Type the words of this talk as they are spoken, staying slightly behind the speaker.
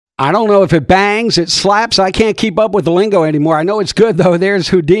I don't know if it bangs, it slaps. I can't keep up with the lingo anymore. I know it's good, though. There's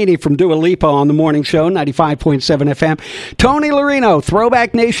Houdini from Dua Lipa on the morning show, 95.7 FM. Tony Lorino,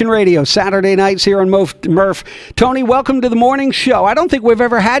 Throwback Nation Radio, Saturday nights here on Murph. Tony, welcome to the morning show. I don't think we've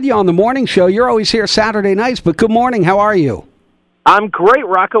ever had you on the morning show. You're always here Saturday nights, but good morning. How are you? I'm great,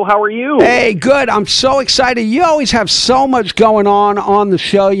 Rocco. How are you? Hey, good. I'm so excited. You always have so much going on the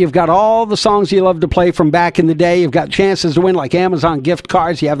show. You've got all the songs you love to play from back in the day. You've got chances to win like Amazon gift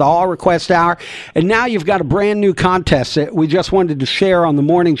cards. You have the All Request Hour. And now you've got a brand new contest that we just wanted to share on the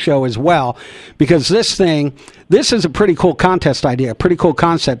morning show as well. Because this is a pretty cool contest idea, a pretty cool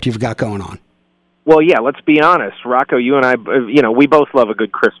concept you've got going on. Well, yeah, let's be honest. Rocco, you and I, we both love a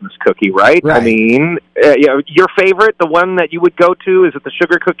good Christmas cookie, right? Right. I mean, your favorite, the one that you would go to, is it the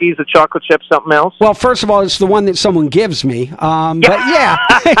sugar cookies, the chocolate chip, something else? Well, first of all, it's the one that someone gives me. But yeah,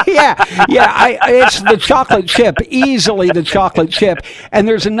 it's the chocolate chip, easily the chocolate chip. And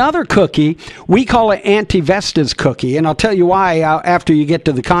there's another cookie. We call it Auntie Vesta's cookie, and I'll tell you why after you get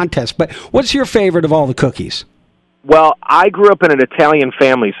to the contest. But what's your favorite of all the cookies? Well, I grew up in an Italian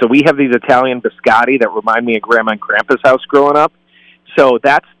family, so we have these Italian biscotti that remind me of Grandma and Grandpa's house growing up. So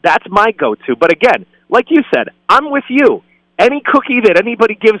that's my go-to. But again, like you said, I'm with you. Any cookie that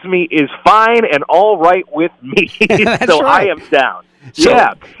anybody gives me is fine and all right with me. So right. I am down. So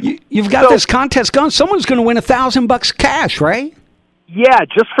yeah. You've got this contest going. Someone's going to win $1,000 cash, right? Yeah,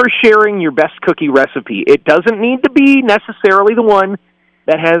 just for sharing your best cookie recipe. It doesn't need to be necessarily the one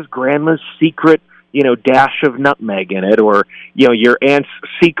that has Grandma's secret dash of nutmeg in it, or, your aunt's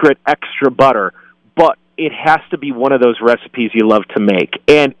secret extra butter. But it has to be one of those recipes you love to make.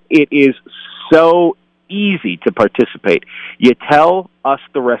 And it is so easy to participate. You tell us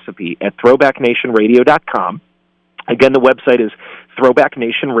the recipe at throwbacknationradio.com. Again, the website is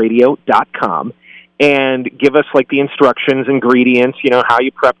throwbacknationradio.com. And give us, the instructions, ingredients, how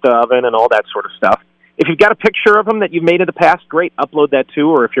you prep the oven and all that sort of stuff. If you've got a picture of them that you've made in the past, great, upload that too.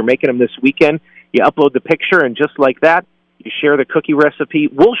 Or if you're making them this weekend, you upload the picture, and just like that, you share the cookie recipe.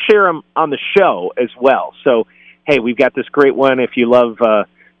 We'll share them on the show as well. So, hey, we've got this great one. If you love,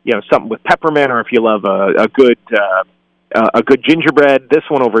 something with peppermint, or if you love a good gingerbread, this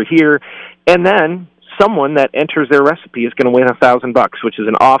one over here, and then someone that enters their recipe is going to win $1,000, which is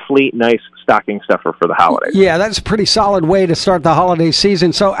an awfully nice stocking stuffer for the holidays. Yeah, that's a pretty solid way to start the holiday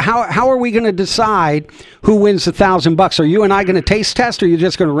season. So how are we going to decide who wins the $1,000? Are you and I going to taste test, or are you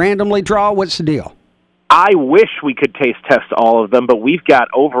just going to randomly draw? What's the deal? I wish we could taste test all of them, but we've got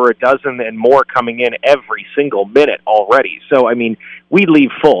over a dozen and more coming in every single minute already. So, I mean, we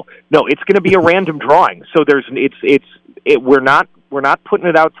leave full. No, it's going to be a random drawing. So we're not putting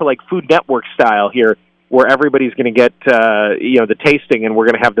it out to like Food Network style here, where everybody's going to get the tasting and we're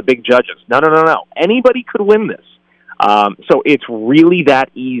going to have the big judges. No. Anybody could win this. So it's really that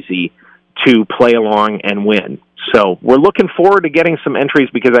easy to play along and win. So we're looking forward to getting some entries,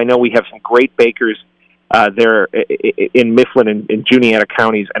 because I know we have some great bakers there in Mifflin and Juniata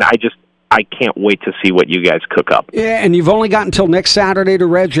counties, and I can't wait to see what you guys cook up. Yeah, and you've only got until next Saturday to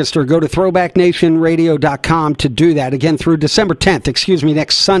register. Go to throwbacknationradio.com to do that. Again, through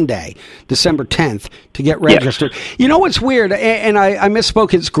next Sunday, December 10th, to get registered. Yes. You know what's weird, and I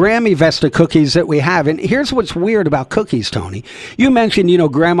misspoke, it's Grammy Vesta cookies that we have. And here's what's weird about cookies, Tony. You mentioned,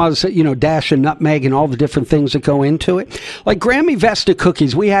 Grandma's, dash of nutmeg and all the different things that go into it. Like Grammy Vesta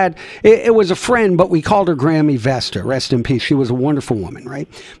cookies, we had, it was a friend, but we called her Grammy Vesta. Rest in peace. She was a wonderful woman, right?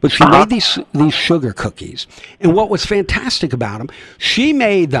 But she made these sugar cookies. And what was fantastic about them, she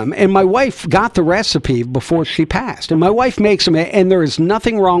made them, and my wife got the recipe before she passed. And my wife makes them, and there is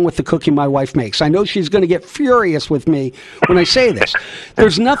nothing wrong with the cookie my wife makes. I know she's going to get furious with me when I say this.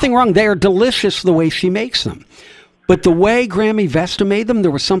 There's nothing wrong. They are delicious the way she makes them. But the way Grammy Vesta made them,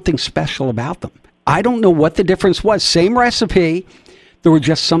 there was something special about them. I don't know what the difference was. Same recipe. There was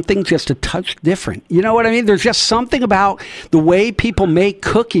just something just a touch different. You know what I mean? There's just something about the way people make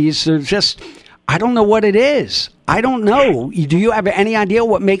cookies. There's just, I don't know what it is. I don't know. Do you have any idea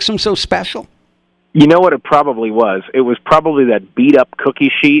what makes them so special? You know what it probably was? It was probably that beat-up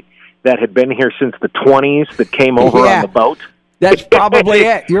cookie sheet that had been here since the 20s that came over on the boat. That's probably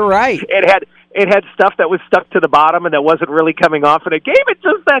it. You're right. It had stuff that was stuck to the bottom and that wasn't really coming off, and it gave it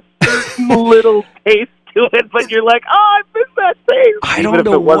just that little taste to it, but you're like, I miss that taste. I don't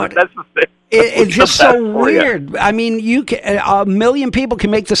know what. It's just so weird. I mean, a million people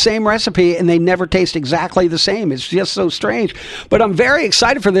can make the same recipe and they never taste exactly the same. It's just so strange. But I'm very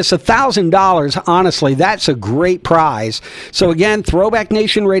excited for this. $1,000, honestly, that's a great prize. So again,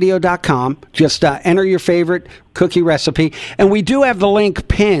 throwbacknationradio.com. Just enter your favorite cookie recipe. And we do have the link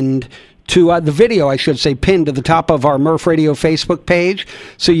pinned to the video, I should say, pinned to the top of our Murph Radio Facebook page.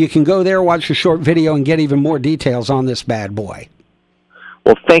 So you can go there, watch the short video, and get even more details on this bad boy.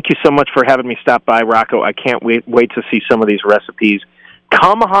 Well, thank you so much for having me stop by, Rocco. I can't wait to see some of these recipes.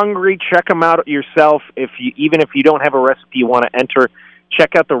 Come hungry, check them out yourself. Even if you don't have a recipe you want to enter,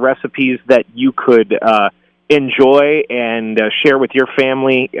 check out the recipes that you could enjoy and share with your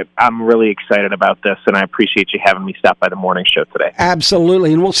family. I'm really excited about this, and I appreciate you having me stop by the morning show today.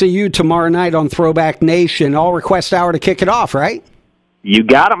 Absolutely, and we'll see you tomorrow night on Throwback Nation. All request hour to kick it off, right? You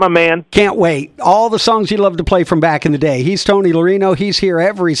got it, my man. Can't wait. All the songs you love to play from back in the day. He's Tony Lorino. He's here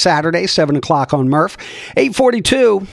every Saturday, 7 o'clock on Murph. 842.